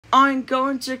I'm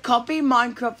going to copy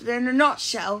Minecraft in a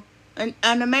nutshell, an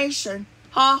animation.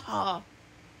 Ha ha.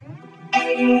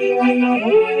 I'm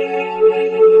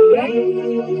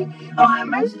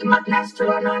Mr.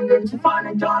 Nestor and I'm going to find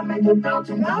a diamond and build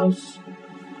a house.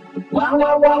 Wow,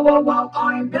 wow, wow, wow, wow,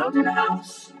 I'm building a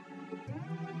house.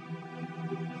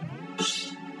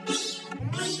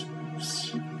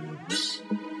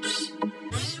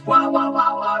 Wow, wow,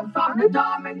 wow, I found a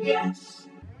diamond, yes.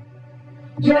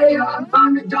 Yeah, I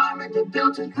found a diamond and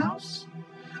built a house.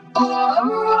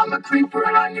 Oh, I'm a creeper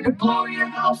and I'm gonna blow your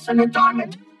house in a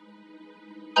diamond.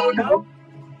 Oh no.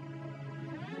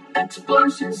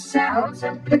 Explosion sounds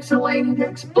and pixelated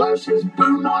explosions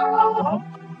boom all.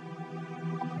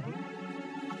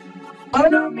 Oh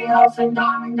no, me house and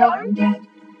diamond are dead.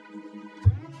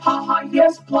 Haha,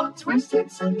 yes, plot twist,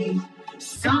 it's a me,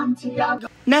 Santiago.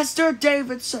 Nestor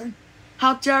Davidson,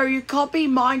 how dare you copy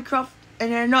Minecraft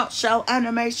in a nutshell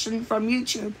animation from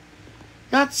YouTube?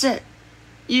 That's it.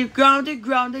 You grounded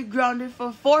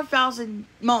for 4,000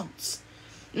 months.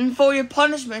 And for your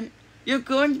punishment, you're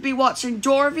going to be watching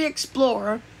Dora the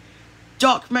Explorer,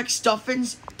 Doc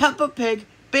McStuffins, Peppa Pig,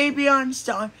 Baby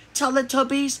Einstein,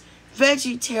 Teletubbies,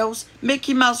 VeggieTales,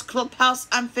 Mickey Mouse Clubhouse,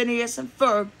 and Phineas and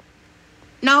Ferb.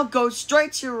 Now go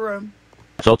straight to your room.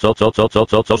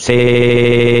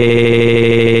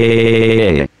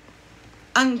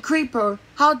 And Creeper,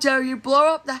 how dare you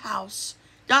blow up the house?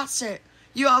 That's it.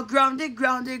 You are grounded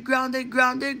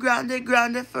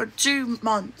for 2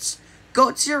 months.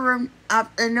 Go to your room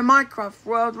in the Minecraft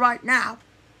world right now.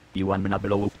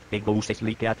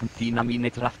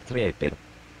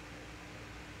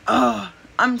 Ugh,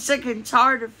 I'm sick and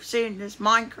tired of seeing this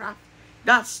Minecraft.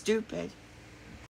 That's stupid.